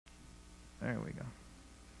There we go.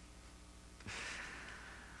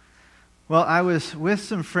 Well, I was with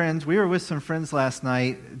some friends. We were with some friends last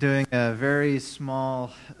night doing a very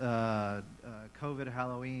small COVID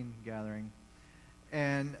Halloween gathering.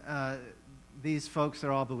 And these folks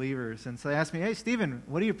are all believers. And so they asked me, "Hey, Stephen,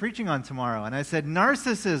 what are you preaching on tomorrow?" And I said,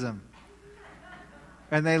 "Narcissism."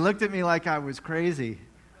 And they looked at me like I was crazy.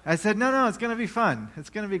 I said, no, it's going to be fun. It's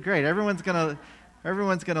going to be great. Everyone's going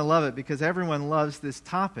to love it because everyone loves this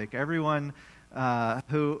topic. Everyone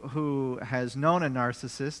who has known a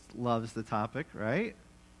narcissist loves the topic, right?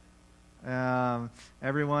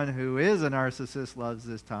 Everyone who is a narcissist loves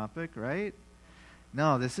this topic, right?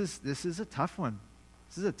 No, this is a tough one.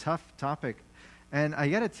 This is a tough topic. And I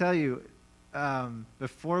got to tell you,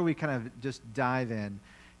 before we kind of just dive in,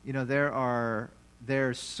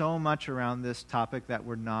 there's so much around this topic that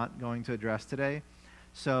we're not going to address today.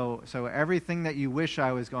 So everything that you wish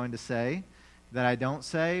I was going to say that I don't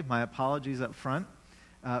say, my apologies up front.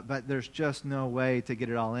 But there's just no way to get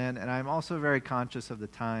it all in. And I'm also very conscious of the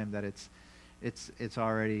time that it's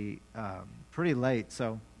already pretty late.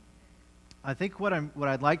 So I think what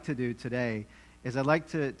I'd like to do today is I'd like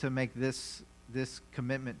to make this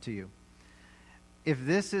commitment to you. If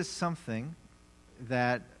this is something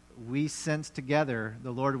that we sense together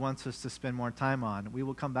the Lord wants us to spend more time on, we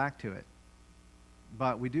will come back to it.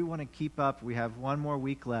 But we do want to keep up. We have one more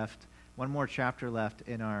week left, one more chapter left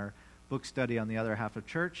in our book study on the other half of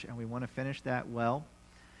church, and we want to finish that well.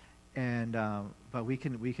 And but we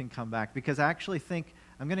can come back, because I actually think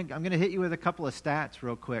I'm gonna hit you with a couple of stats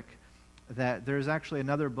real quick. That there's actually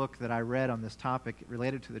another book that I read on this topic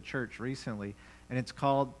related to the church recently, and it's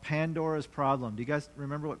called Pandora's Problem. Do you guys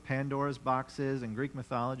remember what Pandora's box is in Greek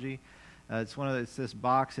mythology? It's this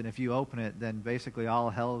box, and if you open it, then basically all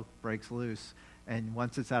hell breaks loose, and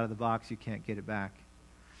once it's out of the box, you can't get it back.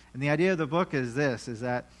 And the idea of the book is this: is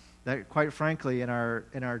that quite frankly, in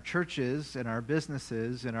our churches, in our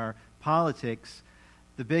businesses, in our politics,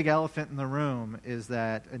 the big elephant in the room is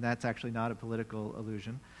that, and that's actually not a political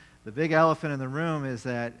illusion. The big elephant in the room is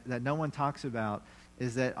that no one talks about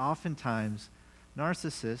is that oftentimes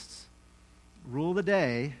narcissists rule the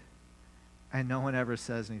day and no one ever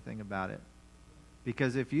says anything about it.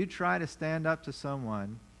 Because if you try to stand up to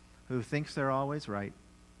someone who thinks they're always right,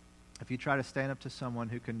 if you try to stand up to someone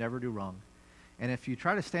who can never do wrong, and if you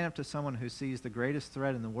try to stand up to someone who sees the greatest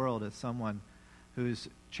threat in the world as someone who's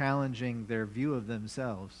challenging their view of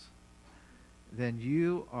themselves, then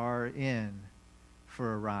you are in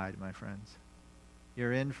for a ride, my friends.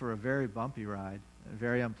 You're in for a very bumpy ride, a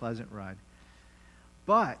very unpleasant ride.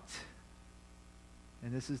 But,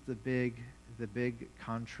 and this is the big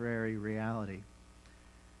contrary reality,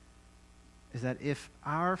 is that if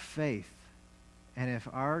our faith and if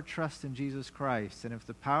our trust in Jesus Christ and if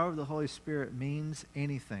the power of the Holy Spirit means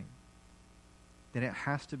anything, then it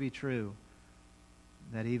has to be true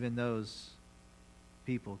that even those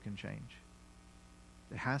people can change.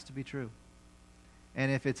 It has to be true. And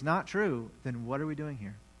if it's not true, then what are we doing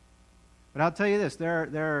here? But I'll tell you this, there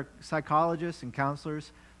are psychologists and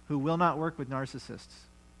counselors who will not work with narcissists.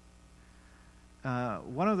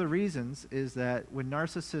 One of the reasons is that when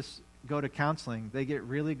narcissists go to counseling, they get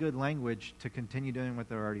really good language to continue doing what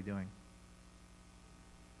they're already doing.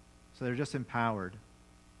 So they're just empowered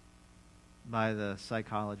by the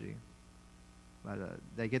psychology.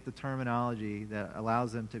 They get the terminology that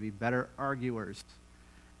allows them to be better arguers,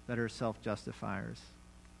 better self-justifiers.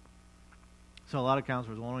 So a lot of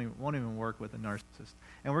counselors won't even work with a narcissist.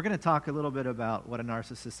 And we're going to talk a little bit about what a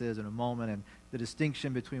narcissist is in a moment, and the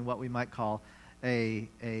distinction between what we might call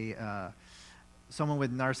someone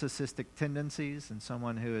with narcissistic tendencies and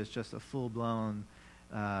someone who is just a full-blown,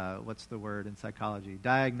 what's the word in psychology,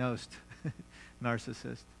 diagnosed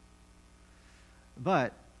narcissist.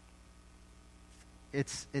 But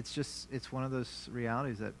it's one of those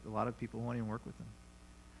realities that a lot of people won't even work with them.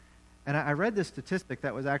 And I read this statistic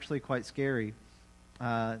that was actually quite scary.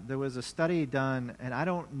 There was a study done, and I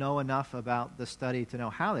don't know enough about the study to know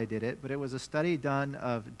how they did it, but it was a study done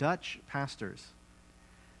of Dutch pastors.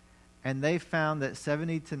 And they found that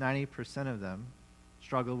 70 to 90% of them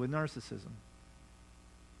struggle with narcissism.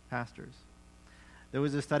 Pastors. There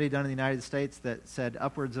was a study done in the United States that said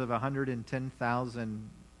upwards of 110,000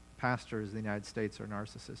 pastors in the United States are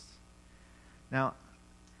narcissists. Now,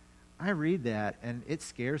 I read that, and it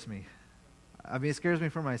scares me. I mean, it scares me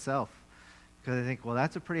for myself, because I think, well,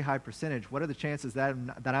 that's a pretty high percentage. What are the chances that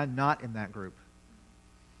I'm not in that group?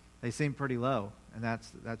 They seem pretty low, and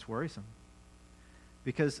that's worrisome.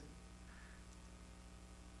 Because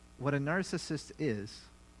what a narcissist is,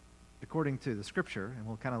 according to the Scripture, and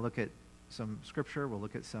we'll kind of look at some Scripture, we'll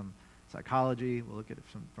look at some psychology. We'll look at it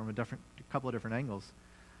from a couple of different angles.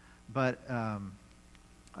 But a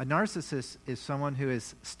narcissist is someone who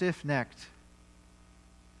is stiff-necked.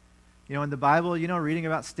 In the Bible, reading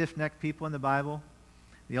about stiff-necked people in the Bible,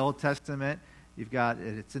 the Old Testament,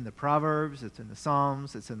 it's in the Proverbs, it's in the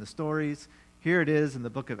Psalms, it's in the stories. Here it is in the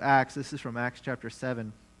book of Acts. This is from Acts chapter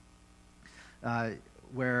 7,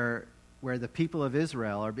 where the people of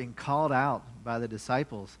Israel are being called out by the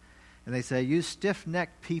disciples. And they say, "You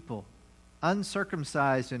stiff-necked people,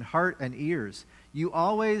 uncircumcised in heart and ears, you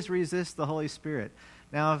always resist the Holy Spirit."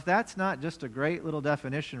 Now, if that's not just a great little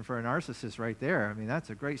definition for a narcissist right there, that's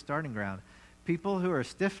a great starting ground. People who are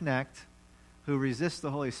stiff-necked, who resist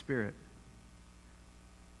the Holy Spirit.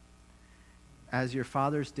 As your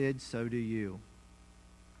fathers did, so do you.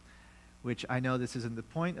 Which I know this isn't the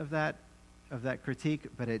point of that critique,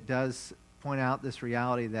 but it does point out this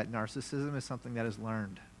reality that narcissism is something that is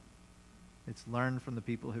learned. It's learned from the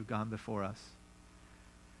people who've gone before us.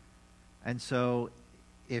 And so,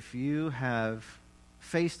 if you have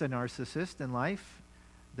faced a narcissist in life,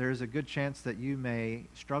 there's a good chance that you may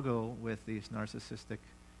struggle with these narcissistic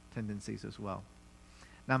tendencies as well.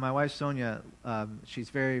 Now, my wife, Sonia, she's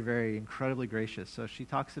very, very incredibly gracious. So she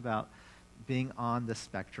talks about being on the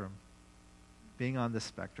spectrum. Being on the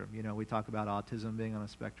spectrum. We talk about autism being on a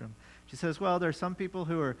spectrum. She says, well, there are some people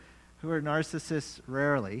who are narcissists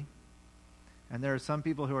rarely, and there are some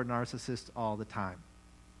people who are narcissists all the time.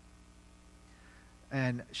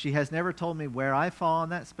 And she has never told me where I fall on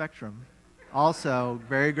that spectrum, also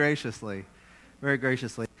very graciously.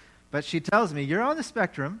 But she tells me, you're on the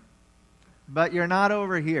spectrum, but you're not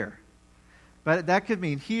over here. But that could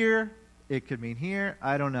mean here, it could mean here,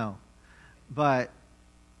 I don't know. But,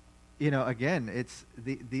 again,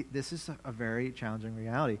 this is a very challenging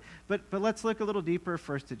reality. But let's look a little deeper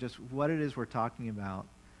first at just what it is we're talking about,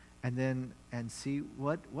 and see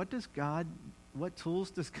what tools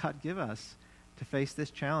does God give us to face this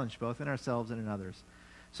challenge, both in ourselves and in others.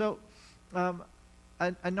 So, a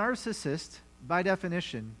narcissist, by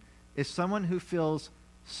definition, is someone who feels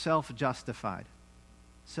self-justified.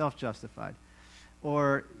 Self-justified.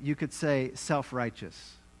 Or you could say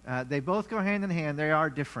self-righteous. They both go hand in hand. They are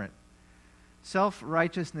different.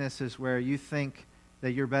 Self-righteousness is where you think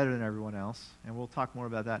that you're better than everyone else, and we'll talk more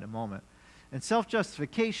about that in a moment. And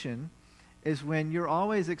self-justification is when you're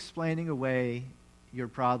always explaining away your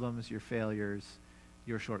problems, your failures,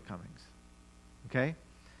 your shortcomings. Okay?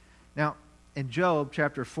 Now, in Job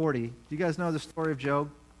chapter 40, do you guys know the story of Job?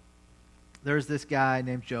 There's this guy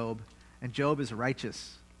named Job, and Job is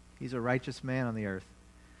righteous. He's a righteous man on the earth.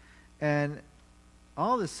 And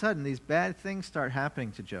all of a sudden, these bad things start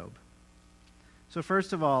happening to Job. So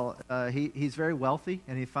first of all, he's very wealthy,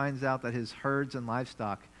 and he finds out that his herds and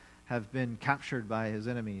livestock have been captured by his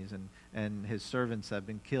enemies, and his servants have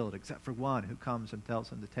been killed, except for one who comes and tells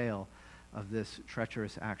him the tale of this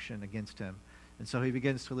treacherous action against him. And so he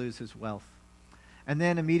begins to lose his wealth. And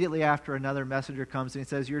then immediately after, another messenger comes and he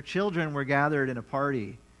says, your children were gathered in a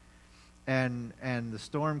party, and the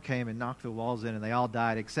storm came and knocked the walls in, and they all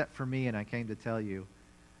died except for me, and I came to tell you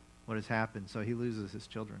what has happened. So he loses his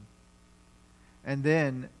children. And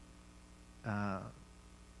then,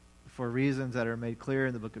 for reasons that are made clear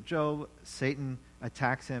in the book of Job, Satan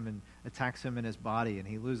attacks him in his body, and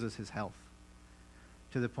he loses his health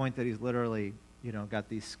to the point that he's literally, got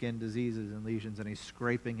these skin diseases and lesions, and he's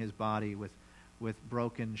scraping his body with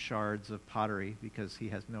broken shards of pottery because he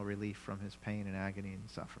has no relief from his pain and agony and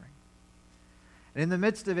suffering. And in the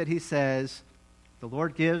midst of it, he says, the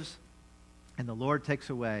Lord gives and the Lord takes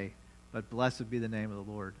away, but blessed be the name of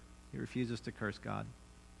the Lord. He refuses to curse God.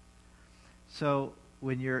 So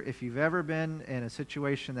if you've ever been in a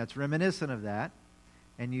situation that's reminiscent of that,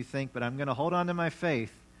 and you think, but I'm going to hold on to my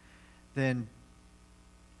faith, then,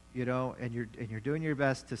 and you're doing your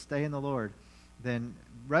best to stay in the Lord, then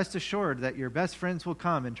rest assured that your best friends will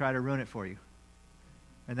come and try to ruin it for you.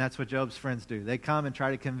 And that's what Job's friends do. They come and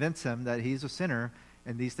try to convince him that he's a sinner,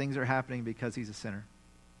 and these things are happening because he's a sinner.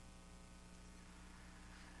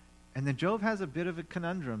 And then Job has a bit of a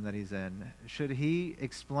conundrum that he's in. Should he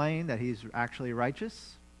explain that he's actually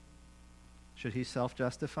righteous? Should he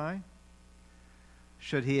self-justify?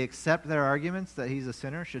 Should he accept their arguments that he's a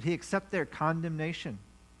sinner? Should he accept their condemnation?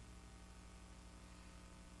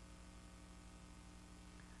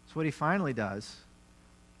 So what he finally does,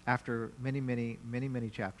 after many, many, many, many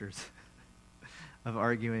chapters of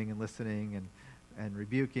arguing and listening and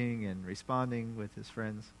rebuking and responding with his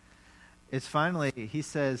friends, is finally, he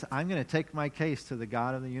says, I'm going to take my case to the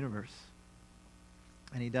God of the universe.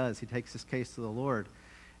 And he does. He takes his case to the Lord.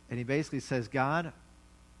 And he basically says, God,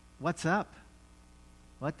 what's up?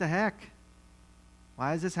 What the heck?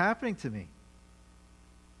 Why is this happening to me?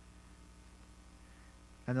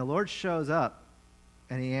 And the Lord shows up,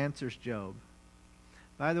 and he answers Job.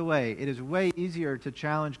 By the way, it is way easier to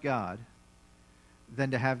challenge God than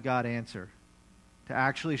to have God answer, to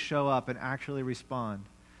actually show up and actually respond.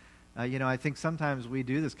 I think sometimes we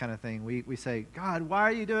do this kind of thing. We say, God, why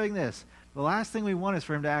are you doing this? The last thing we want is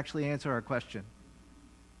for him to actually answer our question.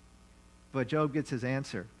 But Job gets his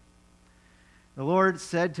answer. The Lord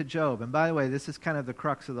said to Job, and by the way, this is kind of the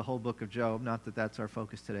crux of the whole book of Job, not that that's our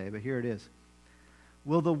focus today, but here it is.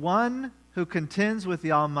 Will the one who contends with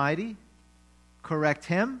the Almighty correct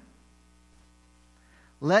him?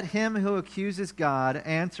 Let him who accuses God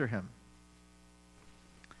answer him.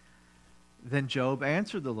 Then Job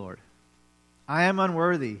answered the Lord, I am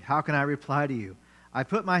unworthy. How can I reply to you? I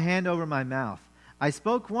put my hand over my mouth. I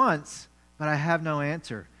spoke once, but I have no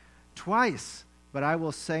answer. Twice, but I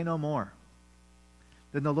will say no more.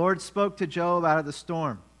 Then the Lord spoke to Job out of the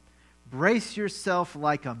storm. Brace yourself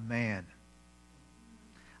like a man.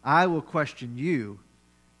 I will question you,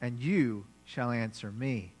 and you shall answer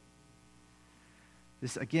me.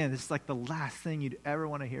 This is like the last thing you'd ever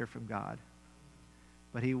want to hear from God.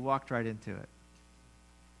 But he walked right into it.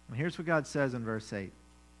 And here's what God says in verse 8.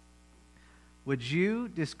 Would you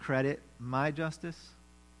discredit my justice?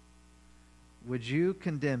 Would you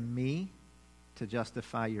condemn me to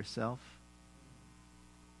justify yourself?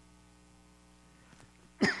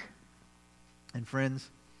 And friends,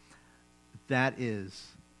 that is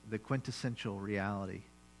the quintessential reality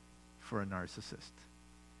for a narcissist,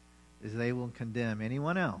 is they will condemn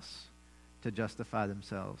anyone else to justify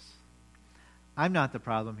themselves. I'm not the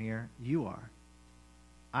problem here. You are.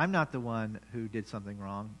 I'm not the one who did something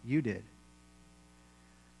wrong. You did.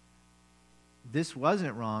 This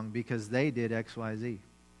wasn't wrong because they did X, Y, Z.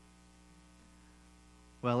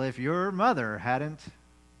 Well, if your mother hadn't,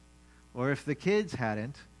 or if the kids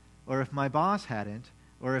hadn't, or if my boss hadn't,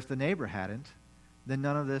 or if the neighbor hadn't, then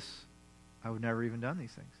none of this, I would never even done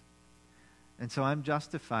these things. And so I'm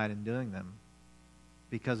justified in doing them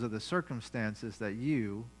because of the circumstances that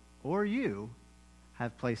you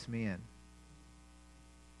have placed me in.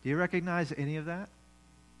 Do you recognize any of that?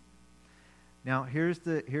 Now, here's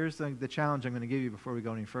the challenge I'm going to give you before we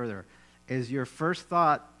go any further. Is your first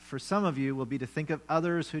thought for some of you will be to think of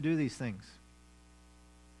others who do these things.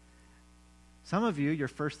 Some of you, your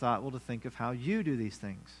first thought will to think of how you do these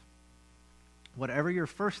things. Whatever your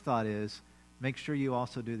first thought is, make sure you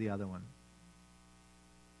also do the other one.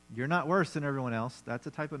 You're not worse than everyone else. That's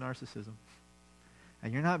a type of narcissism.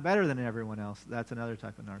 And you're not better than everyone else. That's another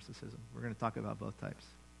type of narcissism. We're going to talk about both types.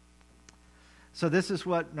 So this is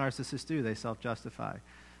what narcissists do. They self-justify.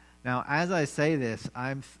 Now, as I say this,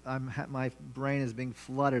 my brain is being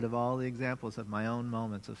flooded of all the examples of my own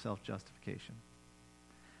moments of self-justification.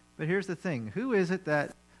 But here's the thing. Who is it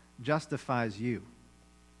that justifies you?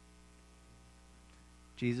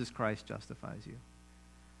 Jesus Christ justifies you.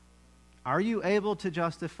 Are you able to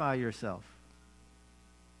justify yourself?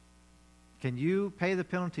 Can you pay the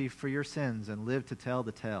penalty for your sins and live to tell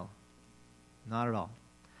the tale? Not at all.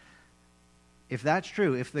 If that's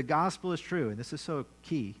true, if the gospel is true, and this is so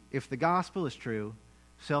key, if the gospel is true,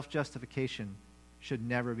 self-justification should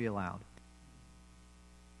never be allowed.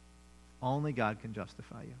 Only God can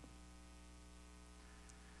justify you.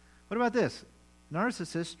 What about this?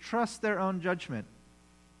 Narcissists trust their own judgment.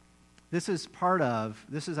 This is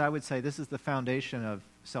I would say, this is the foundation of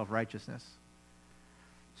self-righteousness.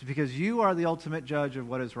 It's because you are the ultimate judge of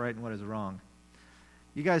what is right and what is wrong.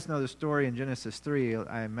 You guys know the story in Genesis 3,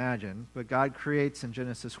 I imagine, but God creates in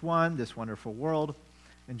Genesis 1 this wonderful world.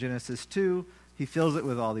 In Genesis 2, he fills it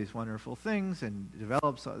with all these wonderful things and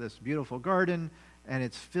develops this beautiful garden, and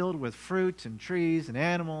it's filled with fruit and trees and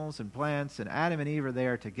animals and plants, and Adam and Eve are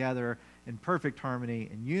there together in perfect harmony,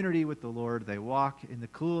 in unity with the Lord. They walk in the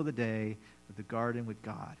cool of the day of the garden with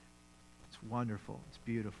God. It's wonderful. It's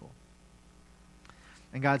beautiful.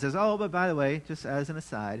 And God says, oh, but by the way, just as an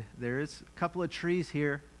aside, there is a couple of trees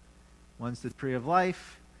here. One's the tree of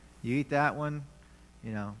life. You eat that one,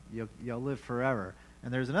 you'll live forever.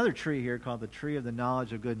 And there's another tree here called the tree of the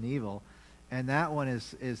knowledge of good and evil. And that one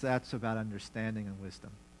that's about understanding and wisdom.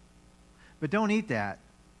 But don't eat that.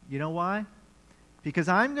 You know why? Because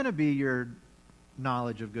I'm going to be your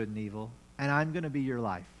knowledge of good and evil, and I'm going to be your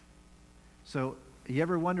life. So you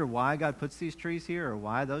ever wonder why God puts these trees here or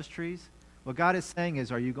why those trees? What God is saying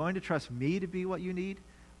is, are you going to trust me to be what you need,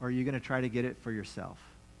 or are you going to try to get it for yourself?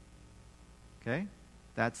 Okay?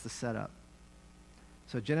 That's the setup.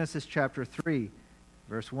 So Genesis chapter 3,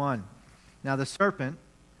 verse 1. Now the serpent,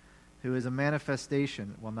 who is a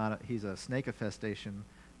manifestation, he's a snake-infestation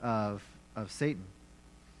of Satan.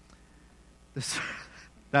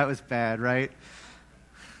 That was bad, right?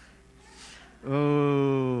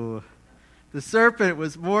 Oh. The serpent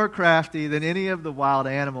was more crafty than any of the wild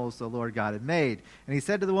animals the Lord God had made. And he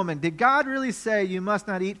said to the woman, "Did God really say you must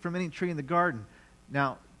not eat from any tree in the garden?"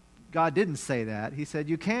 Now, God didn't say that. He said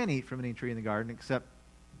you can eat from any tree in the garden except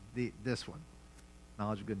this one,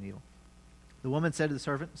 knowledge of good and evil. The woman said to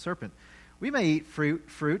the serpent, "We may eat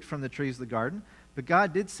fruit from the trees of the garden, but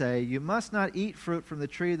God did say, you must not eat fruit from the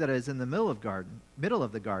tree that is in the middle of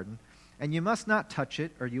the garden, and you must not touch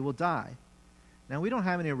it or you will die." Now, we don't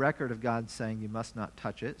have any record of God saying you must not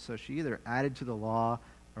touch it, so she either added to the law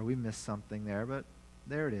or we missed something there, but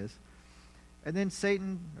there it is. And then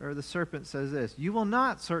Satan, or the serpent, says this, "You will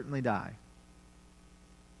not certainly die."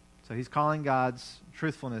 So he's calling God's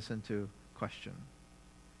truthfulness into question.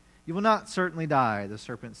 "You will not certainly die," the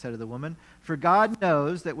serpent said to the woman, "for God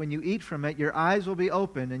knows that when you eat from it, your eyes will be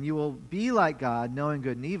opened, and you will be like God, knowing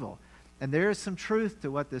good and evil." And there is some truth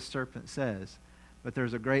to what this serpent says, but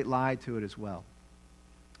there's a great lie to it as well.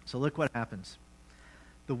 So look what happens.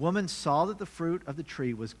 The woman saw that the fruit of the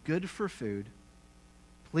tree was good for food,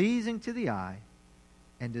 pleasing to the eye,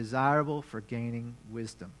 and desirable for gaining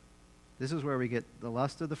wisdom. This is where we get the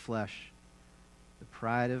lust of the flesh, the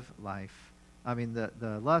pride of life.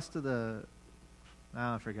 The lust of the...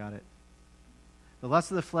 I forgot it. The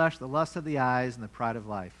lust of the flesh, the lust of the eyes, and the pride of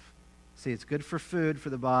life. See, it's good for food, for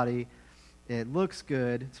the body. It looks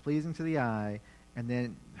good. It's pleasing to the eye. And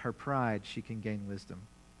then her pride, she can gain wisdom.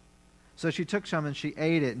 So she took some and she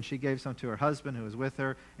ate it, and she gave some to her husband who was with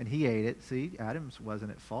her, and he ate it. See, Adam's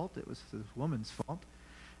wasn't at fault. It was his woman's fault.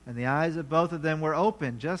 And the eyes of both of them were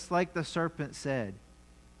open, just like the serpent said.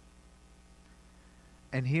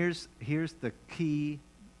 And here's the key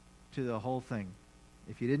to the whole thing.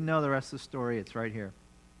 If you didn't know the rest of the story, it's right here.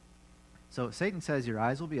 So Satan says your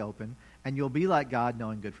eyes will be open, and you'll be like God,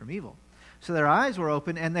 knowing good from evil. So their eyes were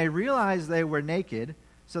open, and they realized they were naked,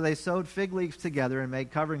 so they sewed fig leaves together and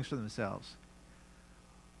made coverings for themselves.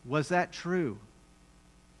 Was that true?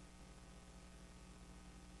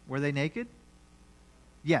 Were they naked?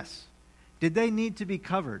 Yes. Did they need to be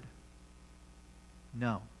covered?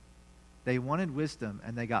 No. They wanted wisdom,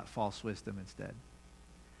 and they got false wisdom instead.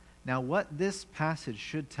 Now, what this passage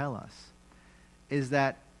should tell us is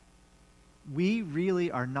that we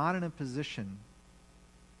really are not in a position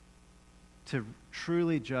to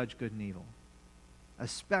truly judge good and evil,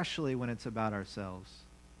 especially when it's about ourselves.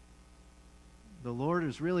 The Lord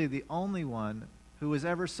is really the only one who was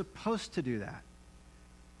ever supposed to do that.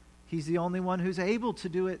 He's the only one who's able to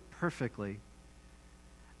do it perfectly.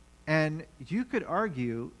 And you could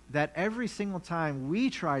argue that every single time we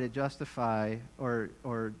try to justify or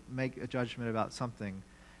make a judgment about something,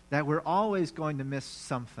 that we're always going to miss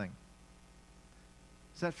something.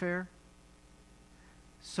 Is that fair?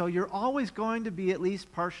 So you're always going to be at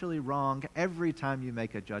least partially wrong every time you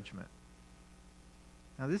make a judgment.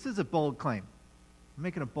 Now, this is a bold claim. I'm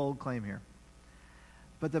making a bold claim here.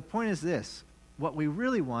 But the point is this. What we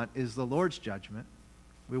really want is the Lord's judgment.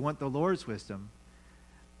 We want the Lord's wisdom.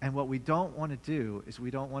 And what we don't want to do is we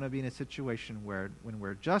don't want to be in a situation where when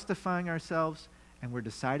we're justifying ourselves and we're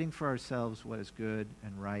deciding for ourselves what is good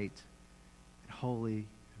and right and holy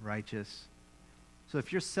and righteous. So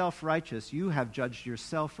if you're self-righteous, you have judged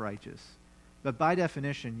yourself righteous. But by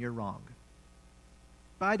definition, you're wrong.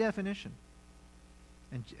 By definition.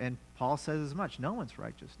 And Paul says as much. No one's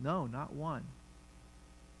righteous. No, not one.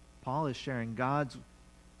 Paul is sharing God's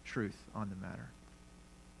truth on the matter.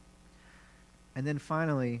 And then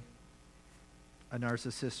finally, a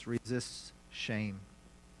narcissist resists shame.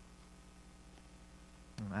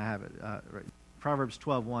 I have it. Right. Proverbs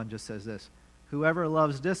 12:1 just says this. Whoever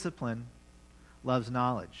loves discipline loves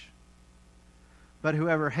knowledge. But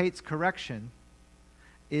whoever hates correction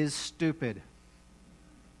is stupid.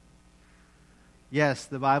 Yes,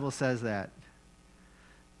 the Bible says that.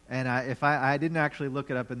 And I didn't actually look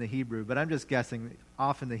it up in the Hebrew, but I'm just guessing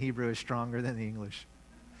often the Hebrew is stronger than the English.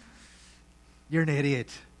 You're an idiot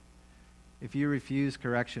if you refuse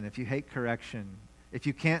correction, if you hate correction, if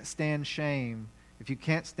you can't stand shame, if you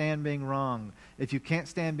can't stand being wrong, if you can't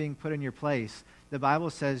stand being put in your place. The Bible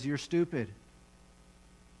says you're stupid.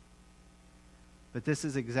 But this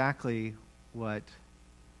is exactly what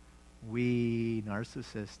we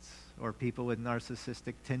narcissists or people with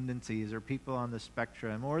narcissistic tendencies or people on the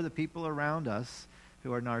spectrum or the people around us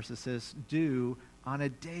who are narcissists do on a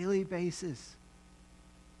daily basis.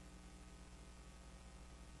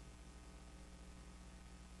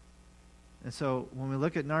 And so when we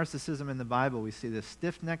look at narcissism in the Bible, we see this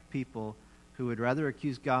stiff-necked people who would rather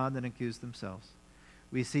accuse God than accuse themselves.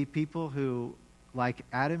 We see people who like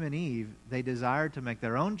Adam and Eve, they desired to make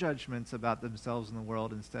their own judgments about themselves in the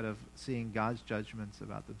world instead of seeing God's judgments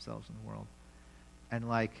about themselves in the world. And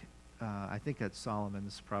like, I think that's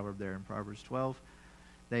Solomon's proverb there in Proverbs 12,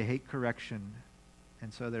 they hate correction,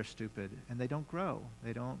 and so they're stupid, and they don't grow.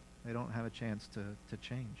 They don't have a chance to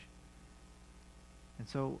change. And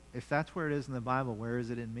so if that's where it is in the Bible, where is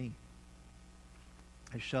it in me?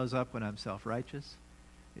 It shows up when I'm self-righteous.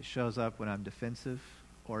 It shows up when I'm defensive,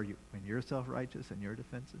 or when you're self-righteous and you're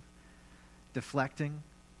defensive. Deflecting,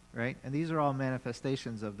 right? And these are all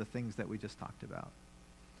manifestations of the things that we just talked about.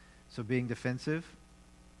 So being defensive,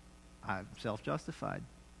 I'm self-justified.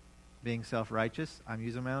 Being self-righteous, I'm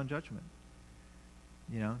using my own judgment.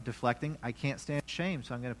 Deflecting, I can't stand shame,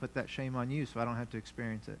 so I'm going to put that shame on you so I don't have to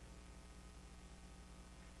experience it.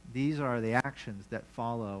 These are the actions that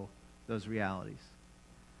follow those realities.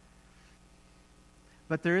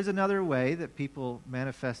 But there is another way that people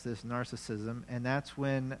manifest this narcissism, and that's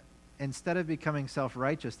when, instead of becoming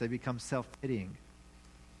self-righteous, they become self-pitying.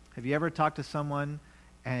 Have you ever talked to someone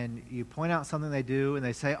and you point out something they do, and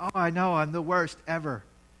they say, "Oh, I know, I'm the worst ever.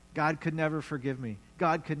 God could never forgive me.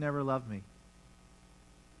 God could never love me."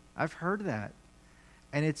 I've heard that.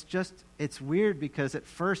 And it's weird because at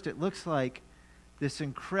first it looks like this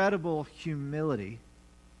incredible humility,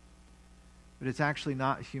 but it's actually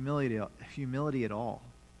not humility at all.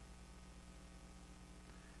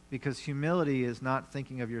 Because humility is not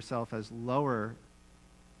thinking of yourself as lower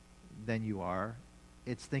than you are.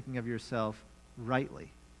 It's thinking of yourself rightly.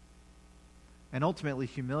 And ultimately,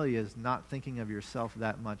 humility is not thinking of yourself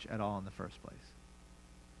that much at all in the first place.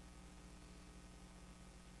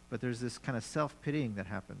 But there's this kind of self-pitying that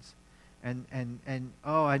happens. And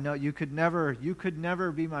oh, I know you could never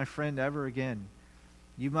be my friend ever again.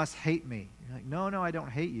 You must hate me. You're like, no, I don't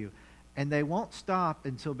hate you. And they won't stop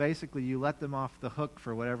until basically you let them off the hook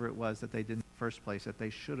for whatever it was that they did in the first place that they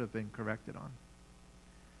should have been corrected on.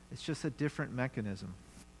 It's just a different mechanism.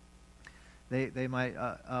 They might,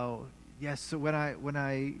 oh, yes, so when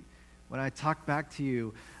I talked back to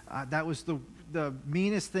you, that was the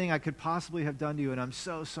meanest thing I could possibly have done to you, and I'm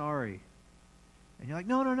so sorry. And you're like,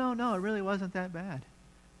 no, it really wasn't that bad.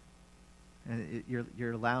 And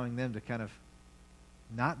you're allowing them to kind of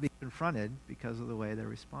not be confronted because of the way they're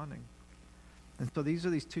responding. And so these are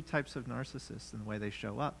these two types of narcissists and the way they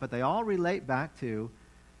show up. But they all relate back to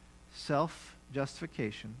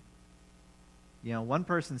self-justification. One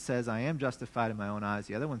person says, I am justified in my own eyes.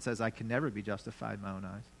 The other one says, I can never be justified in my own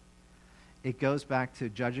eyes. It goes back to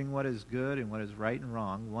judging what is good and what is right and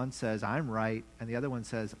wrong. One says, I'm right, and the other one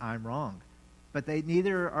says, I'm wrong. But they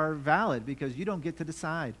neither are valid because you don't get to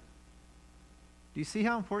decide. Do you see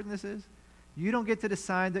how important this is? You don't get to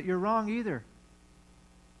decide that you're wrong either.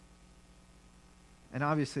 And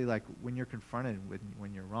obviously, like when you're confronted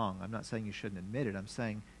when you're wrong, I'm not saying you shouldn't admit it. I'm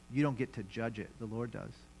saying you don't get to judge it. The Lord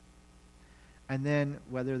does. And then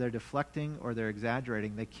whether they're deflecting or they're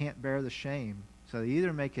exaggerating, they can't bear the shame. So they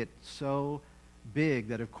either make it so big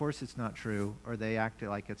that of course it's not true, or they act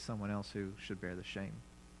like it's someone else who should bear the shame.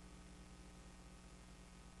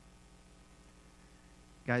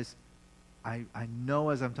 Guys, I know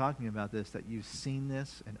as I'm talking about this that you've seen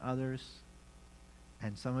this in others,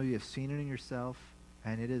 and some of you have seen it in yourself,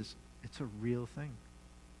 and it's a real thing.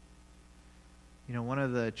 One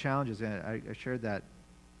of the challenges, and I shared that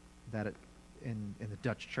in the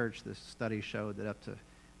Dutch church, this study showed that up to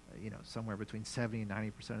somewhere between 70 and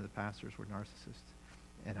 90% of the pastors were narcissists,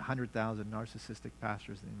 and 100,000 narcissistic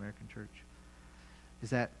pastors in the American church. Is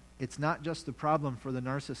that it's not just the problem for the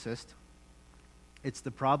narcissist, it's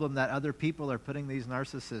the problem that other people are putting these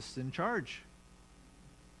narcissists in charge.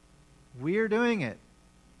 We're doing it,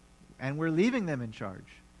 and we're leaving them in charge.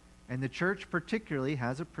 And the church particularly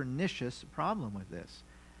has a pernicious problem with this.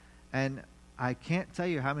 And I can't tell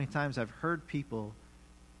you how many times I've heard people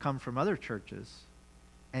come from other churches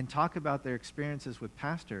and talk about their experiences with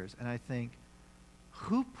pastors, and I think,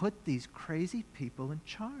 who put these crazy people in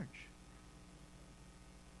charge?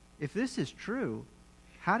 If this is true,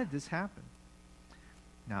 how did this happen?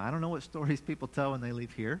 Now, I don't know what stories people tell when they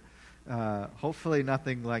leave here. Hopefully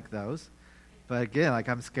nothing like those. But again,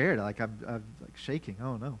 I'm scared. I'm like shaking.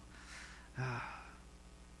 Oh, no.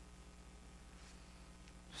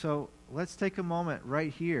 So let's take a moment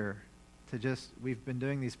right here to we've been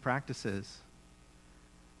doing these practices.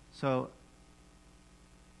 So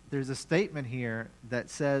there's a statement here that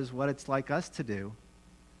says what it's like us to do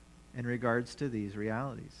in regards to these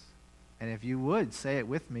realities. And if you would, say it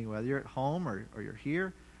with me, whether you're at home or you're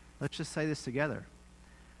here, let's just say this together.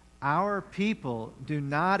 Our people do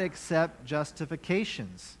not accept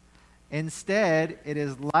justifications. Instead, it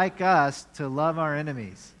is like us to love our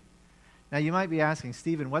enemies, Now, you might be asking,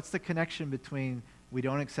 Stephen, what's the connection between we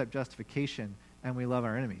don't accept justification and we love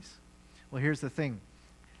our enemies? Well, here's the thing.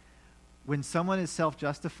 When someone is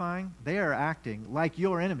self-justifying, they are acting like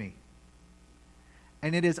your enemy.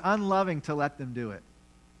 And it is unloving to let them do it.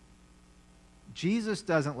 Jesus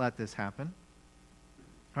doesn't let this happen.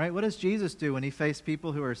 Right? What does Jesus do when he faced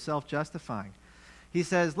people who are self-justifying? He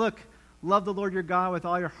says, look, love the Lord your God with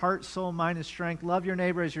all your heart, soul, mind, and strength. Love your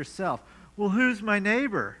neighbor as yourself. Well, who's my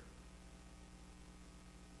neighbor?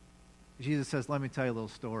 Jesus says, let me tell you a little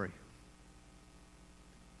story.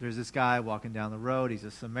 There's this guy walking down the road. He's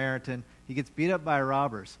a Samaritan. He gets beat up by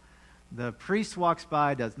robbers. The priest walks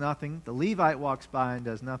by, does nothing. The Levite walks by and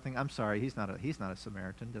does nothing. I'm sorry, he's not a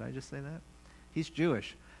Samaritan. Did I just say that? He's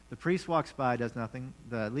Jewish. The priest walks by, does nothing.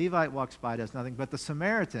 The Levite walks by, does nothing. But the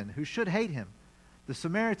Samaritan, who should hate him, the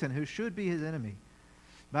Samaritan, who should be his enemy.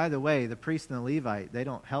 By the way, the priest and the Levite, they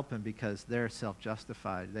don't help him because they're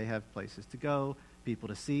self-justified. They have places to go, people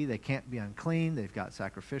to see. They can't be unclean. They've got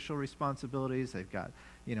sacrificial responsibilities. They've got,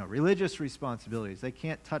 religious responsibilities. They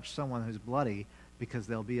can't touch someone who's bloody because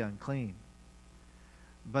they'll be unclean.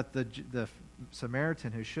 But the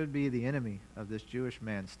Samaritan, who should be the enemy of this Jewish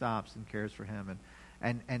man, stops and cares for him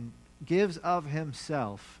and gives of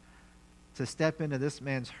himself to step into this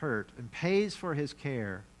man's hurt and pays for his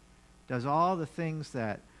care, does all the things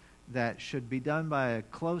that should be done by a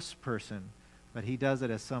close person, but he does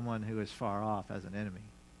it as someone who is far off, as an enemy.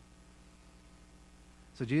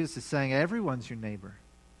 So Jesus is saying everyone's your neighbor.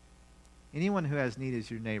 Anyone who has need is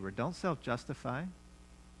your neighbor. Don't self-justify.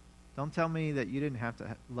 Don't tell me that you didn't have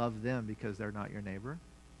to love them because they're not your neighbor.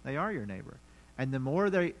 They are your neighbor. And the more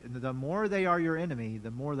they are your enemy,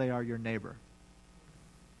 the more they are your neighbor.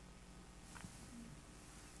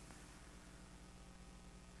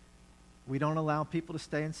 We don't allow people to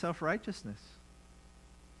stay in self-righteousness.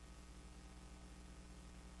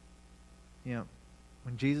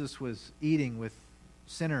 When Jesus was eating with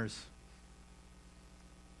sinners,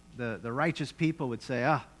 the righteous people would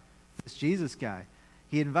say, this Jesus guy.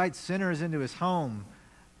 He invites sinners into his home,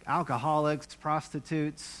 alcoholics,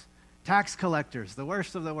 prostitutes, tax collectors, the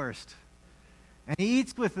worst of the worst. And he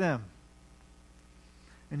eats with them.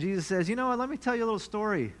 And Jesus says, you know what, let me tell you a little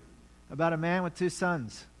story about a man with 2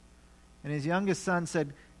 sons. And his youngest son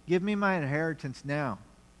said, give me my inheritance now.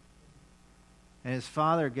 And his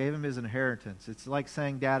father gave him his inheritance. It's like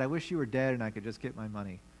saying, Dad, I wish you were dead and I could just get my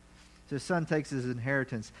money. So his son takes his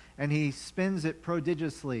inheritance and he spends it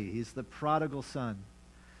prodigiously. He's the prodigal son.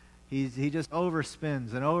 He just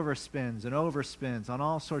overspends and overspends and overspends on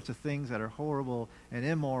all sorts of things that are horrible and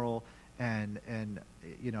immoral and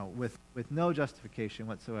with no justification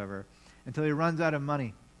whatsoever, until he runs out of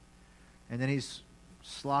money. And then he's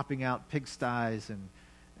slopping out pigsties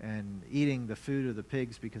and eating the food of the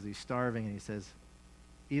pigs because he's starving. And he says,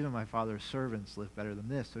 even my father's servants live better than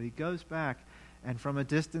this. So he goes back, and from a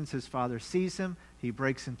distance his father sees him. He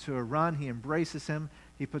breaks into a run. He embraces him.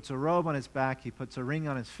 He puts a robe on his back. He puts a ring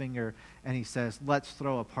on his finger. And he says, let's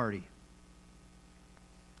throw a party.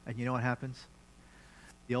 And you know what happens?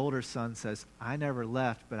 The older son says, I never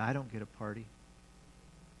left, but I don't get a party.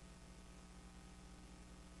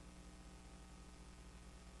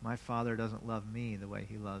 My father doesn't love me the way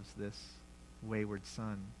he loves this wayward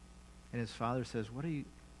son. And his father says,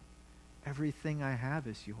 everything I have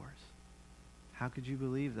is yours. How could you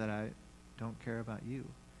believe that I don't care about you?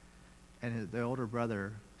 And the older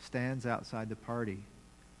brother stands outside the party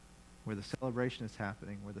where the celebration is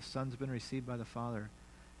happening, where the son's been received by the father.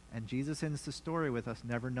 And Jesus ends the story with us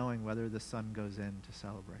never knowing whether the son goes in to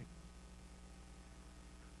celebrate.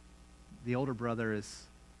 The older brother is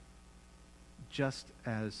just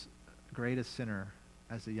as great a sinner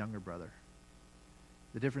as the younger brother.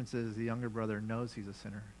 The difference is the younger brother knows he's a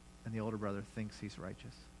sinner, and the older brother thinks he's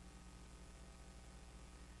righteous.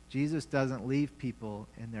 Jesus doesn't leave people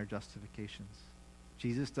in their justifications.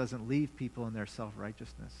 Jesus doesn't leave people in their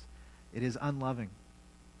self-righteousness. It is unloving.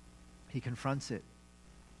 He confronts it,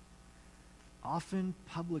 often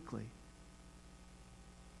publicly.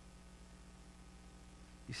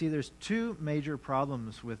 You see, there's 2 major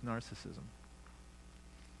problems with narcissism.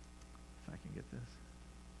 If I can get this.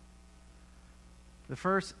 The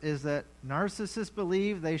first is that narcissists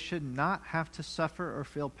believe they should not have to suffer or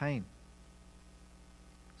feel pain.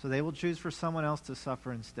 So they will choose for someone else to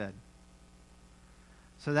suffer instead.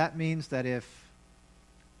 So that means that if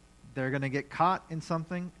they're going to get caught in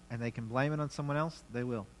something and they can blame it on someone else, they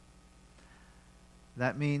will.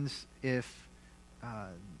 That means if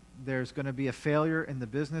there's going to be a failure in the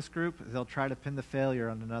business group, they'll try to pin the failure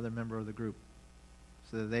on another member of the group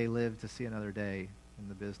so that they live to see another day in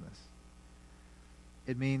the business.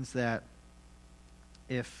 It means that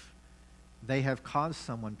if they have caused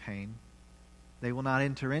someone pain, they will not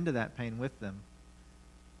enter into that pain with them.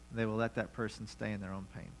 They will let that person stay in their own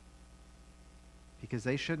pain. Because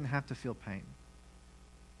they shouldn't have to feel pain.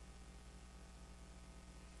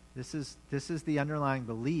 This is the underlying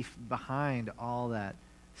belief behind all that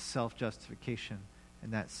self-justification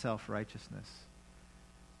and that self-righteousness.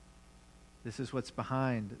 This is what's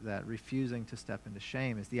behind that refusing to step into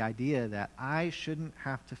shame, is the idea that I shouldn't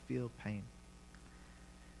have to feel pain.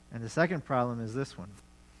 And the second problem is this one.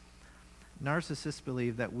 Narcissists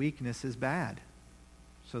believe that weakness is bad.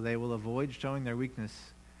 So they will avoid showing their weakness,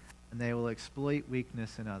 and they will exploit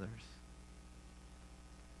weakness in others.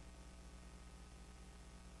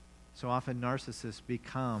 So often narcissists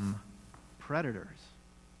become predators.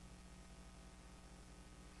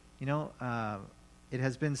 You know, it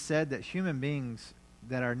has been said that human beings,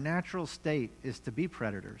 that our natural state is to be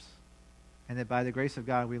predators, and that by the grace of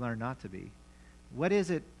God we learn not to be. What is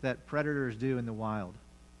it that predators do in the wild?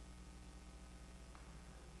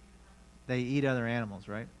 They eat other animals,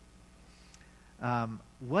 right?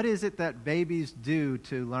 What is it that babies do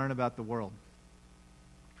to learn about the world?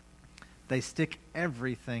 They stick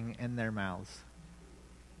everything in their mouths.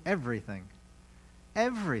 Everything.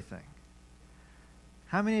 Everything.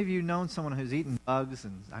 How many of you known someone who's eaten bugs?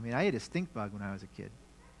 I ate a stink bug when I was a kid.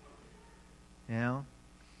 You know?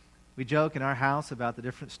 We joke in our house about the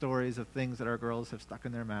different stories of things that our girls have stuck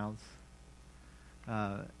in their mouths.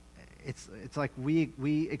 It's like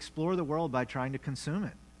we explore the world by trying to consume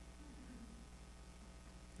it.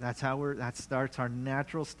 That starts our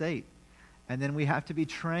natural state. And then we have to be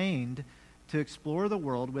trained to explore the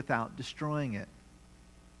world without destroying it.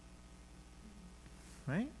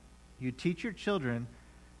 Right? You teach your children,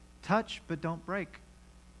 touch but don't break.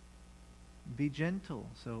 Be gentle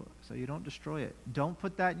so you don't destroy it. Don't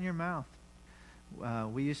put that in your mouth.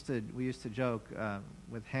 We used to joke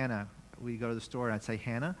with Hannah. We go to the store and I'd say,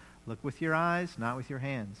 Hannah, look with your eyes, not with your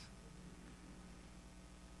hands.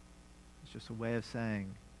 It's just a way of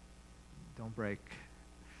saying, don't break.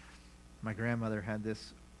 My grandmother had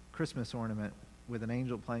this Christmas ornament with an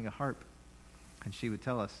angel playing a harp, and she would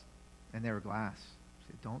tell us, and they were glass. She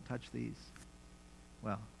said, don't touch these.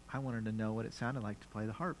 Well, I wanted to know what it sounded like to play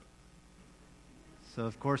the harp. So,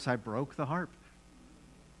 of course, I broke the harp.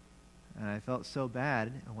 And I felt so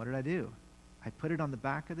bad, and what did I do? I put it on the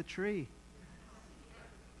back of the tree.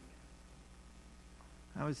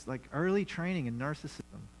 I was like early training in narcissism.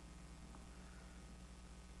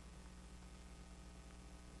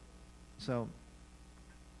 So,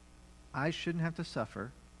 I shouldn't have to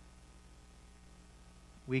suffer.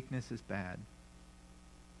 Weakness is bad.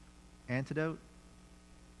 Antidote?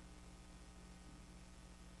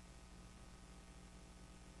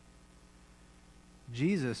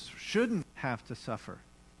 Jesus shouldn't have to suffer.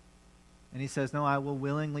 And he says, no, I will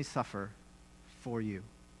willingly suffer for you.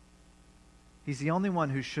 He's the only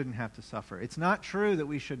one who shouldn't have to suffer. It's not true that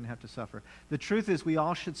we shouldn't have to suffer. The truth is we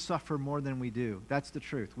all should suffer more than we do. That's the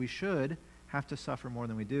truth. We should have to suffer more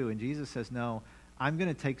than we do. And Jesus says, no, I'm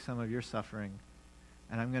going to take some of your suffering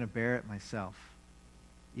and I'm going to bear it myself,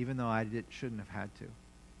 even though I shouldn't have had to.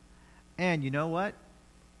 And you know what?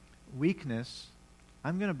 Weakness,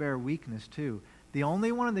 I'm going to bear weakness too. The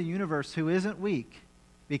only one in the universe who isn't weak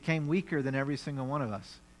became weaker than every single one of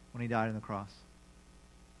us when he died on the cross.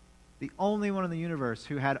 The only one in the universe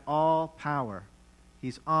who had all power,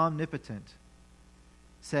 he's omnipotent,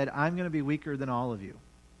 said, I'm going to be weaker than all of you.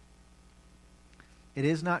 It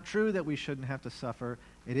is not true that we shouldn't have to suffer.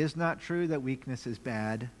 It is not true that weakness is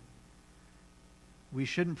bad. We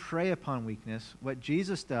shouldn't prey upon weakness. What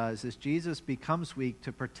Jesus does is Jesus becomes weak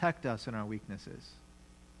to protect us in our weaknesses.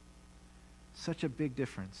 Such a big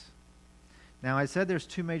difference. Now, I said there's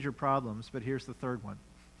two major problems, but here's the third one.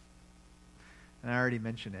 And I already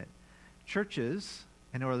mentioned it. Churches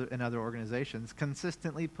and other organizations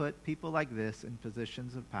consistently put people like this in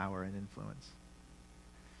positions of power and influence.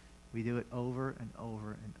 We do it over and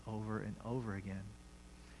over and over and over again.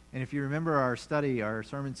 And if you remember our study, our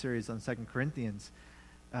sermon series on 2 Corinthians,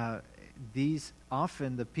 the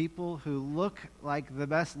people who look like the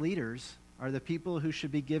best leaders are the people who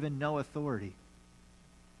should be given no authority.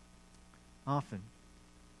 Often.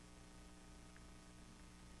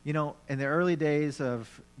 You know, in the early days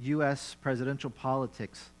of U.S. presidential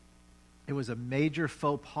politics, it was a major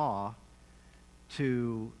faux pas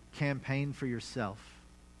to campaign for yourself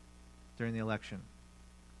during the election.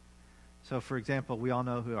 So, for example, we all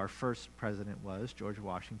know who our first president was, George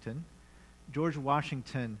Washington. George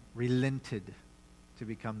Washington relented to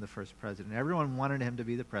become the first president. Everyone wanted him to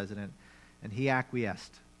be the president, and he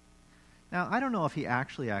acquiesced. Now, I don't know if he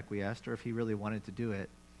actually acquiesced or if he really wanted to do it,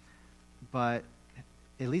 but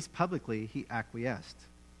at least publicly, he acquiesced.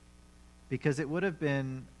 Because it would have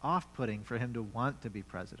been off-putting for him to want to be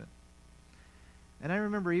president. And I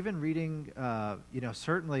remember even reading,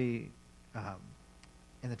 certainly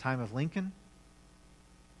in the time of Lincoln,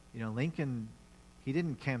 Lincoln, he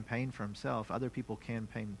didn't campaign for himself. Other people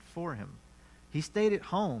campaigned for him. He stayed at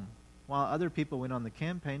home while other people went on the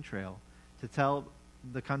campaign trail to tell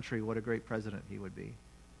the country what a great president he would be.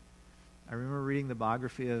 I remember reading the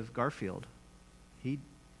biography of Garfield. He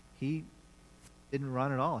didn't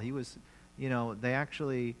run at all. He was, he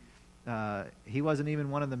wasn't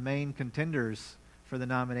even one of the main contenders for the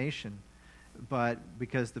nomination. But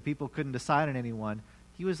because the people couldn't decide on anyone,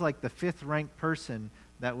 he was like the fifth-ranked person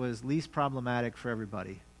that was least problematic for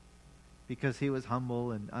everybody because he was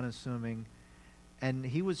humble and unassuming. And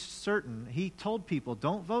he was certain. He told people,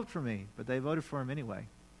 don't vote for me, but they voted for him anyway.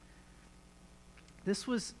 This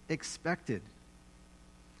was expected.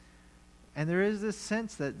 And there is this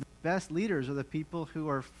sense that the best leaders are the people who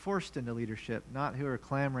are forced into leadership, not who are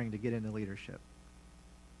clamoring to get into leadership.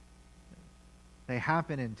 They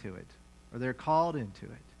happen into it, or they're called into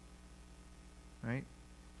it. Right?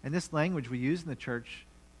 And this language we use in the church,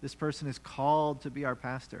 this person is called to be our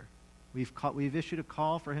pastor. We've issued a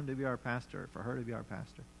call for him to be our pastor, for her to be our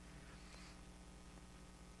pastor.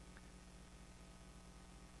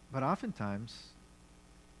 But oftentimes,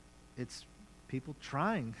 it's people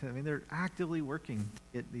trying. I mean, they're actively working to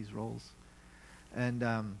get these roles. And,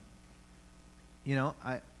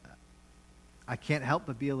 I can't help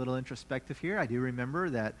but be a little introspective here. I do remember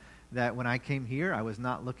that when I came here, I was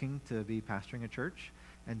not looking to be pastoring a church,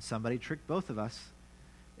 and somebody tricked both of us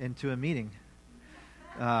into a meeting.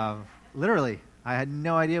 Literally, I had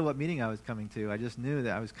no idea what meeting I was coming to. I just knew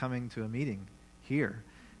that I was coming to a meeting here.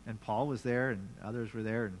 And Paul was there, and others were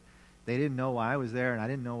there, and they didn't know why I was there, and I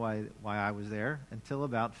didn't know why I was there until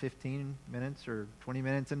about 15 minutes or 20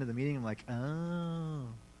 minutes into the meeting. I'm like, oh,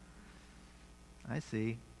 I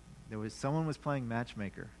see. Someone was playing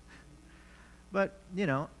matchmaker. But,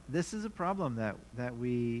 this is a problem that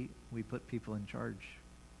we put people in charge.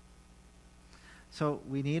 So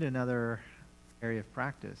we need another area of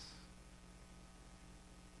practice.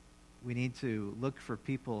 We need to look for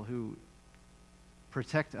people who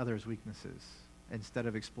protect others' weaknesses instead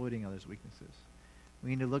of exploiting others' weaknesses. We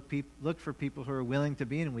need to look for people who are willing to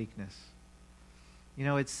be in weakness.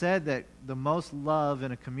 It's said that the most love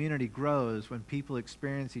in a community grows when people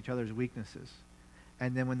experience each other's weaknesses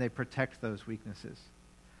and then when they protect those weaknesses.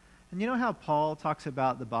 And you know how Paul talks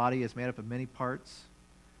about the body is made up of many parts?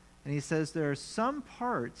 And he says there are some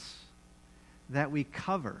parts that we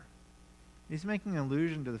cover. He's making an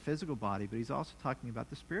allusion to the physical body, but he's also talking about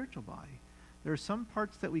the spiritual body. There are some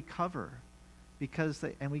parts that we cover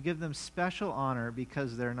and we give them special honor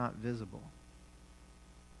because they're not visible.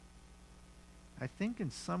 I think in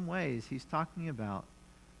some ways he's talking about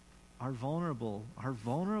our vulnerable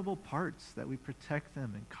parts, that we protect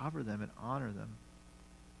them and cover them and honor them.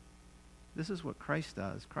 This is what Christ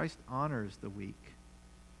does. Christ honors the weak.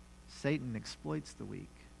 Satan exploits the weak.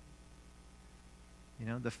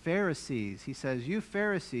 The Pharisees, he says, you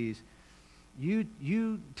Pharisees,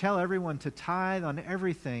 you tell everyone to tithe on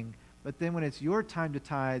everything, but then when it's your time to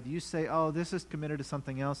tithe, you say, oh, this is committed to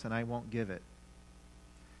something else and I won't give it.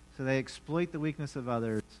 So they exploit the weakness of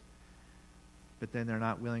others, but then they're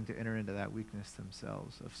not willing to enter into that weakness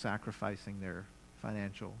themselves of sacrificing their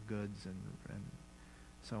financial goods and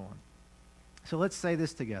so on. So let's say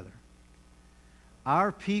this together.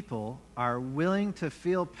 Our people are willing to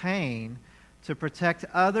feel pain to protect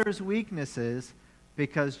others' weaknesses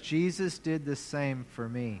because Jesus did the same for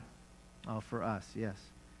me. Oh, for us, yes.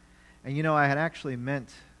 And I had actually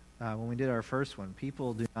meant when we did our first one,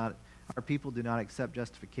 our people do not accept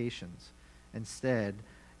justifications. Instead,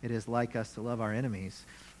 it is like us to love our enemies.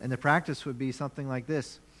 And the practice would be something like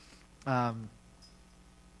this.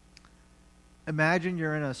 Imagine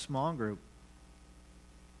you're in a small group.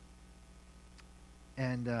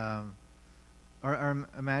 And or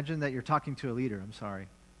imagine that you're talking to a leader, a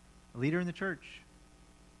leader in the church.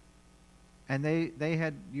 And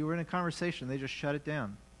you were in a conversation, they just shut it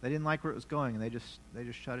down. They didn't like where it was going, and they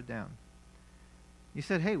just shut it down. You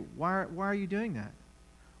said, hey, why are you doing that?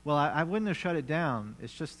 Well, I wouldn't have shut it down.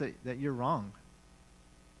 It's just that you're wrong.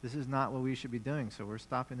 This is not what we should be doing, so we're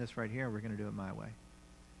stopping this right here. We're going to do it my way.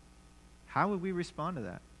 How would we respond to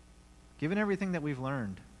that? Given everything that we've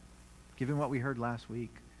learned, given what we heard last week,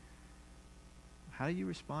 how do you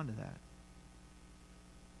respond to that?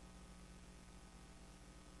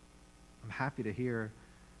 I'm happy to hear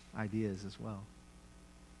ideas as well.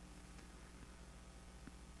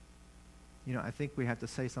 I think we have to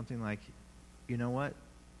say something like, you know what,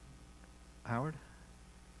 Howard?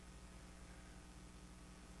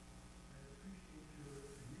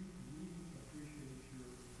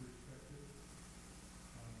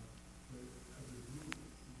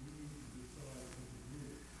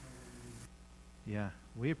 Yeah,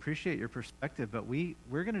 we appreciate your perspective, but we're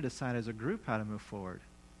going to decide as a group how to move forward.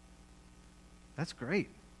 That's great.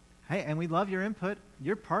 Hey, and we love your input.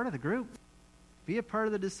 You're part of the group. Be a part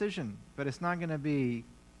of the decision, but it's not going to be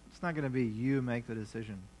you make the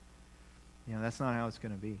decision. That's not how it's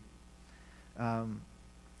going to be. And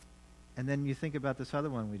then you think about this other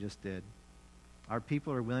one we just did. Our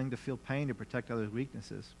people are willing to feel pain to protect others'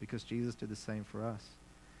 weaknesses because Jesus did the same for us.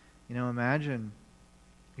 Imagine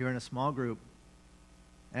you're in a small group,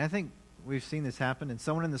 and I think we've seen this happen, and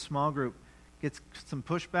someone in the small group gets some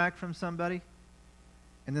pushback from somebody,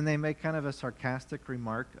 and then they make kind of a sarcastic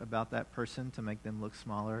remark about that person to make them look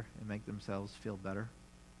smaller and make themselves feel better.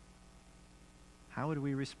 How would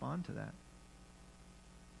we respond to that?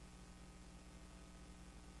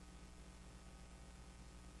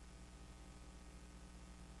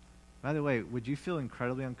 By the way, would you feel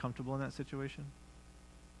incredibly uncomfortable in that situation?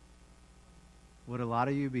 Would a lot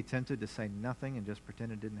of you be tempted to say nothing and just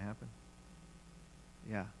pretend it didn't happen?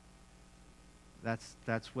 Yeah.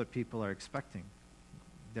 That's what people are expecting.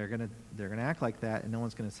 They're gonna act like that, and no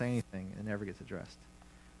one's gonna say anything, and it never gets addressed.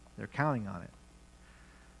 They're counting on it.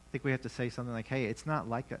 I think we have to say something like, "Hey, that's not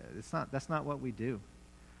what we do.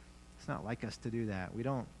 It's not like us to do that. We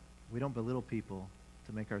don't belittle people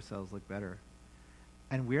to make ourselves look better."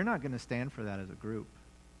 And we're not going to stand for that as a group.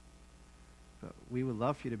 But we would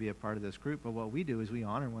love for you to be a part of this group. But what we do is we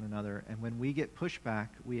honor one another. And when we get pushback,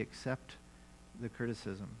 we accept the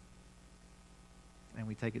criticism. And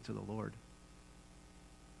we take it to the Lord.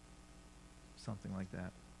 Something like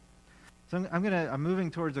that. So I'm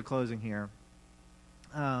moving towards a closing here.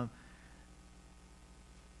 The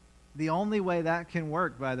only way that can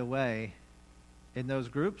work, by the way, in those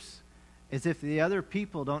groups is if the other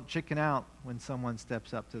people don't chicken out when someone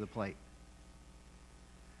steps up to the plate.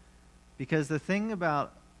 Because the thing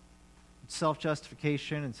about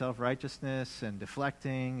self-justification and self-righteousness and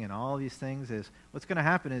deflecting and all these things is what's going to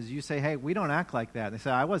happen is you say, "Hey, we don't act like that." And they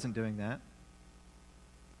say, "I wasn't doing that.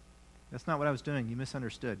 That's not what I was doing. You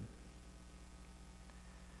misunderstood."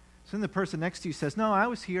 So then the person next to you says, "No, I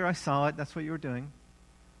was here. I saw it. That's what you were doing."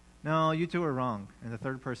 "No, you two were wrong." And the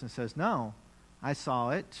third person says, "No, I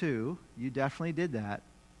saw it too. You definitely did that.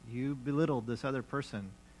 You belittled this other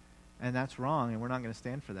person, and that's wrong, and we're not going to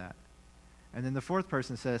stand for that." And then the fourth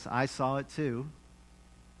person says, "I saw it too."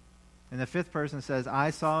 And the fifth person says, "I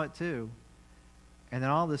saw it too." And then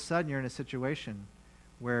all of a sudden you're in a situation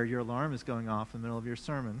where your alarm is going off in the middle of your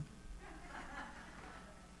sermon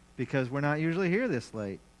because we're not usually here this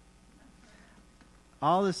late.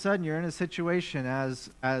 All of a sudden you're in a situation as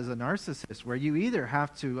a narcissist where you either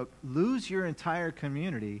have to lose your entire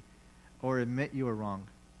community or admit you were wrong.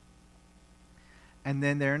 And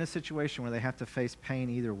then they're in a situation where they have to face pain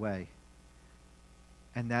either way.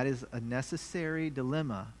 And that is a necessary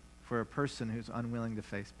dilemma for a person who's unwilling to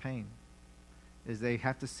face pain, is they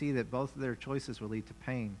have to see that both of their choices will lead to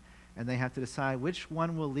pain, and they have to decide which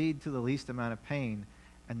one will lead to the least amount of pain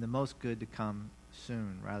and the most good to come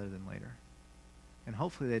soon rather than later. And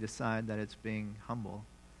hopefully they decide that it's being humble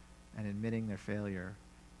and admitting their failure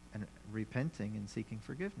and repenting and seeking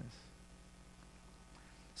forgiveness.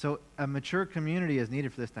 So a mature community is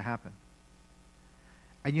needed for this to happen.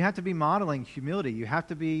 And you have to be modeling humility. You have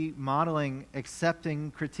to be modeling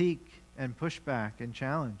accepting critique and pushback and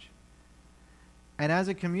challenge. And as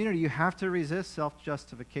a community, you have to resist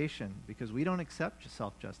self-justification because we don't accept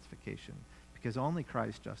self-justification because only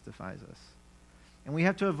Christ justifies us. And we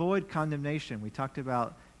have to avoid condemnation. We talked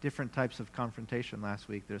about different types of confrontation last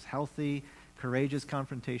week. There's healthy, courageous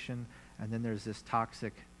confrontation, and then there's this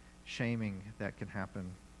toxic shaming that can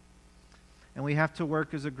happen. And we have to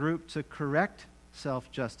work as a group to correct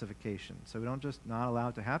self-justification. So we don't just not allow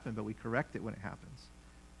it to happen, but we correct it when it happens.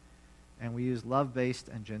 And we use love-based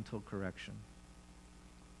and gentle correction.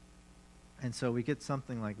 And so we get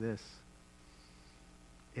something like this.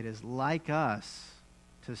 It is like us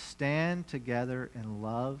to stand together in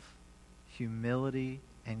love, humility,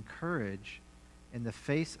 and courage in the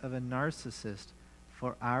face of a narcissist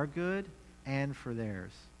for our good and for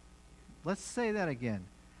theirs. Let's say that again.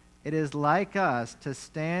 It is like us to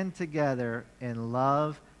stand together in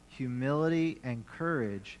love, humility, and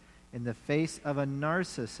courage in the face of a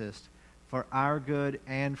narcissist for our good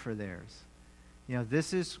and for theirs.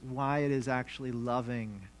 This is why it is actually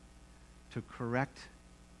loving to correct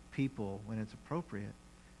people when it's appropriate.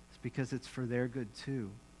 It's because it's for their good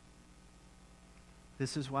too.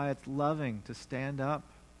 This is why it's loving to stand up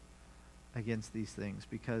against these things,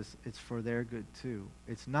 because it's for their good too.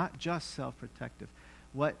 It's not just self-protective.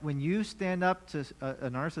 When you stand up to a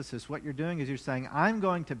narcissist, what you're doing is you're saying, I'm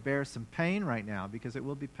going to bear some pain right now because it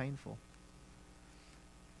will be painful.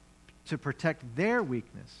 to protect their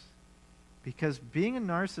weakness. Because being a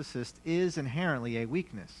narcissist is inherently a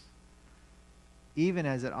weakness, even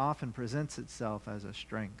as it often presents itself as a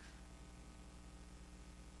strength.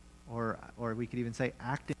 Or we could even say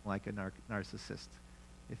acting like a narcissist,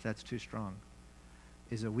 if that's too strong,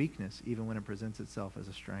 is a weakness even when it presents itself as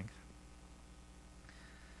a strength.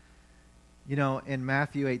 You know, in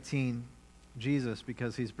Matthew 18, Jesus,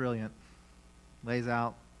 because he's brilliant, lays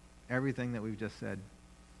out everything that we've just said.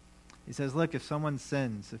 He says, look, if someone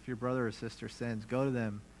sins, if your brother or sister sins, go to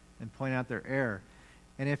them and point out their error.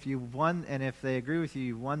 And if they agree with you,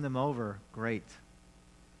 you've won them over, great.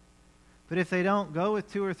 But if they don't, go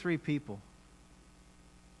with 2 or 3 people.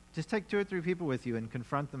 Just take 2 or 3 people with you and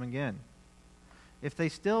confront them again. If they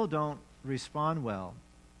still don't respond well,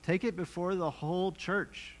 take it before the whole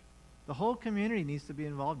church. The whole community needs to be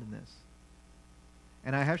involved in this.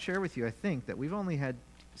 And I have shared with you, I think, that we've only had,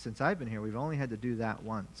 since I've been here, we've only had to do that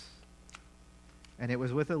once. And it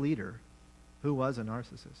was with a leader who was a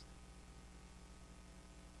narcissist.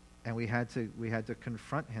 And we had to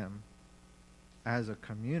confront him as a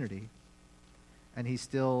community, and he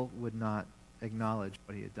still would not acknowledge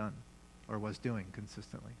what he had done or was doing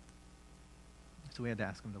consistently. So we had to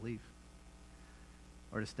ask him to leave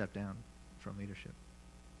or to step down from leadership.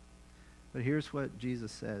 But here's what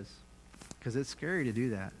Jesus says, because it's scary to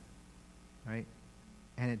do that, right?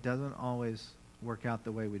 And it doesn't always work out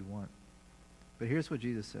the way we'd want. But here's what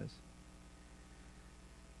Jesus says.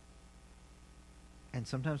 And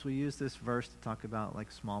sometimes we use this verse to talk about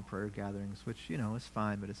like small prayer gatherings, which, you know, is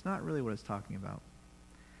fine, but it's not really what it's talking about.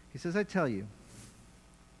 He says, I tell you,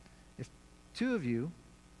 if 2 of you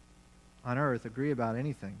on earth agree about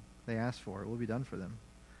anything they ask for, it will be done for them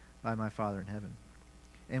by my Father in heaven.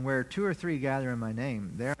 And where 2 or 3 gather in my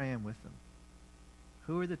name, there I am with them.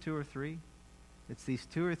 Who are the 2 or 3? It's these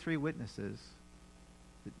 2 or 3 witnesses.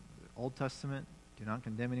 The Old Testament, do not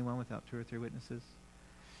condemn anyone without 2 or 3 witnesses.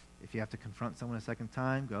 If you have to confront someone a second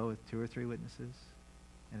time, go with 2 or 3 witnesses.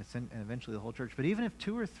 And eventually the whole church. But even if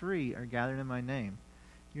 2 or 3 are gathered in my name,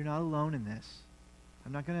 you're not alone in this.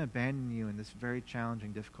 I'm not going to abandon you in this very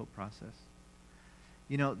challenging, difficult process.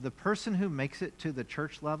 You know, the person who makes it to the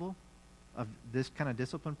church level of this kind of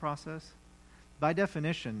discipline process, by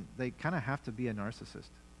definition, they kind of have to be a narcissist.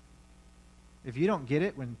 If you don't get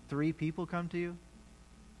it when 3 people come to you,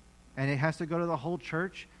 and it has to go to the whole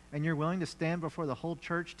church, and you're willing to stand before the whole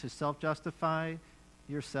church to self-justify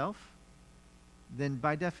yourself, then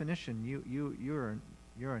by definition,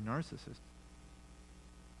 you're a narcissist.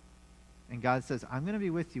 And God says, I'm going to be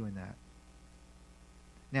with you in that.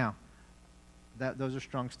 Now, those are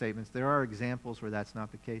strong statements. There are examples where that's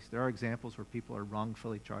not the case. There are examples where people are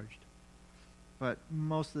wrongfully charged. But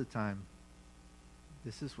most of the time,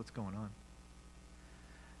 this is what's going on.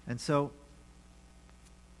 And so,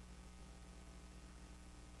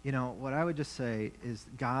 you know, what I would just say is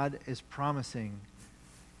God is promising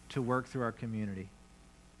to work through our community,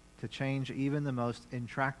 to change even the most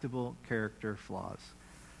intractable character flaws.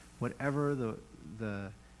 Whatever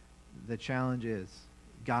the challenge is,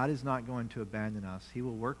 God is not going to abandon us. He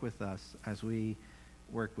will work with us as we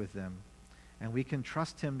work with them. And we can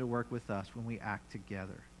trust him to work with us when we act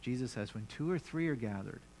together. Jesus says, when 2 or 3 are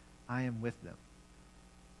gathered, I am with them.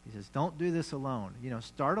 He says, don't do this alone. You know,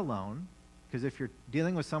 start alone, because if you're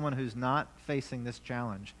dealing with someone who's not facing this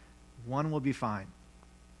challenge, one will be fine.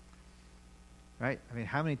 Right? I mean,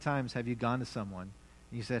 how many times have you gone to someone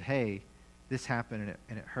and you said, hey, this happened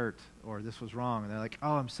and it hurt, or this was wrong, and they're like,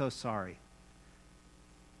 oh, I'm so sorry.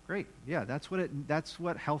 Great. Yeah, that's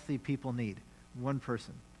what healthy people need. One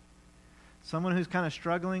person. Someone who's kind of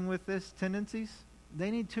struggling with this tendencies,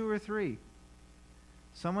 they need 2 or 3.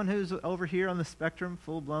 Someone who's over here on the spectrum,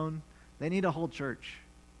 full-blown, they need a whole church.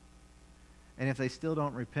 And if they still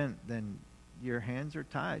don't repent, then your hands are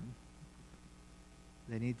tied.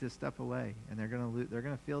 They need to step away, and they're going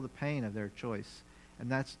to feel the pain of their choice. And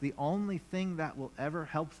that's the only thing that will ever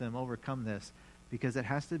help them overcome this, because it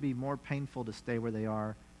has to be more painful to stay where they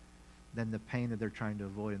are than the pain that they're trying to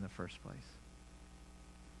avoid in the first place.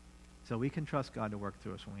 So we can trust God to work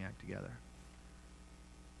through us when we act together.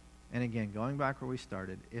 And again, going back where we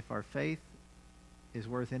started, if our faith is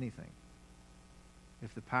worth anything,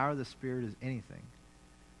 if the power of the Spirit is anything,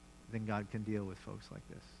 then God can deal with folks like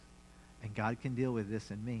this. And God can deal with this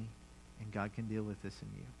in me, and God can deal with this in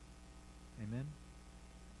you. Amen?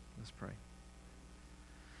 Let's pray.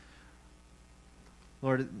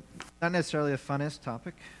 Lord, not necessarily the funnest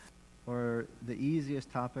topic or the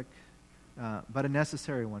easiest topic, but a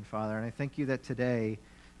necessary one, Father. And I thank you that today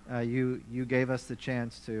you gave us the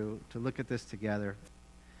chance to look at this together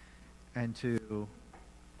and to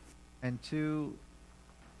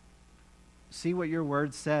see what your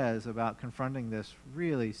word says about confronting this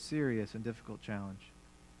really serious and difficult challenge.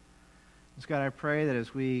 So God, I pray that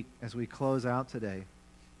as we close out today,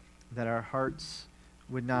 that our hearts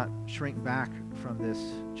would not shrink back from this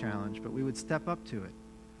challenge, but we would step up to it.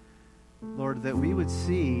 Lord, that we would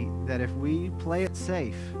see that if we play it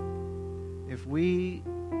safe, if we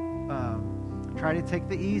try to take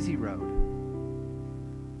the easy road,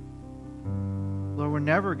 Lord, we're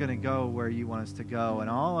never going to go where you want us to go. And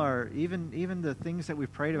all our, even the things that we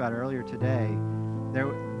prayed about earlier today,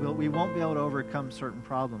 we won't be able to overcome certain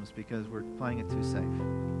problems because we're playing it too safe.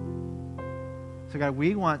 So God,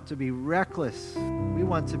 we want to be reckless. We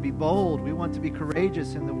want to be bold. We want to be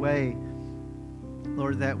courageous in the way,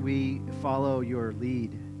 Lord, that we follow your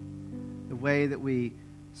lead, the way that we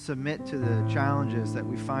submit to the challenges that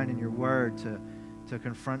we find in your word to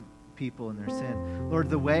confront people in their sin. Lord,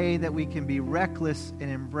 the way that we can be reckless in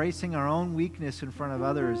embracing our own weakness in front of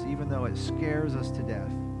others, even though it scares us to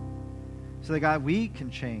death. So that, God, we can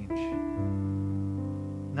change.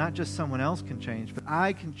 Not just someone else can change, but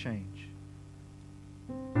I can change.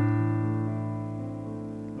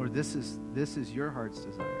 Lord, this is your heart's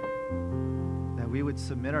desire, that we would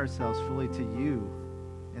submit ourselves fully to you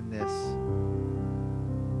in this,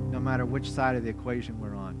 no matter which side of the equation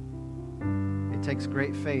we're on. It takes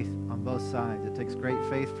great faith on both sides. It takes great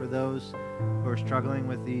faith for those who are struggling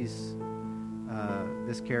with this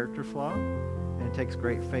character flaw, and it takes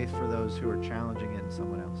great faith for those who are challenging it in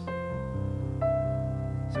someone else.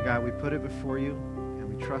 So God, we put it before you, and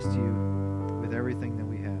we trust you with everything that we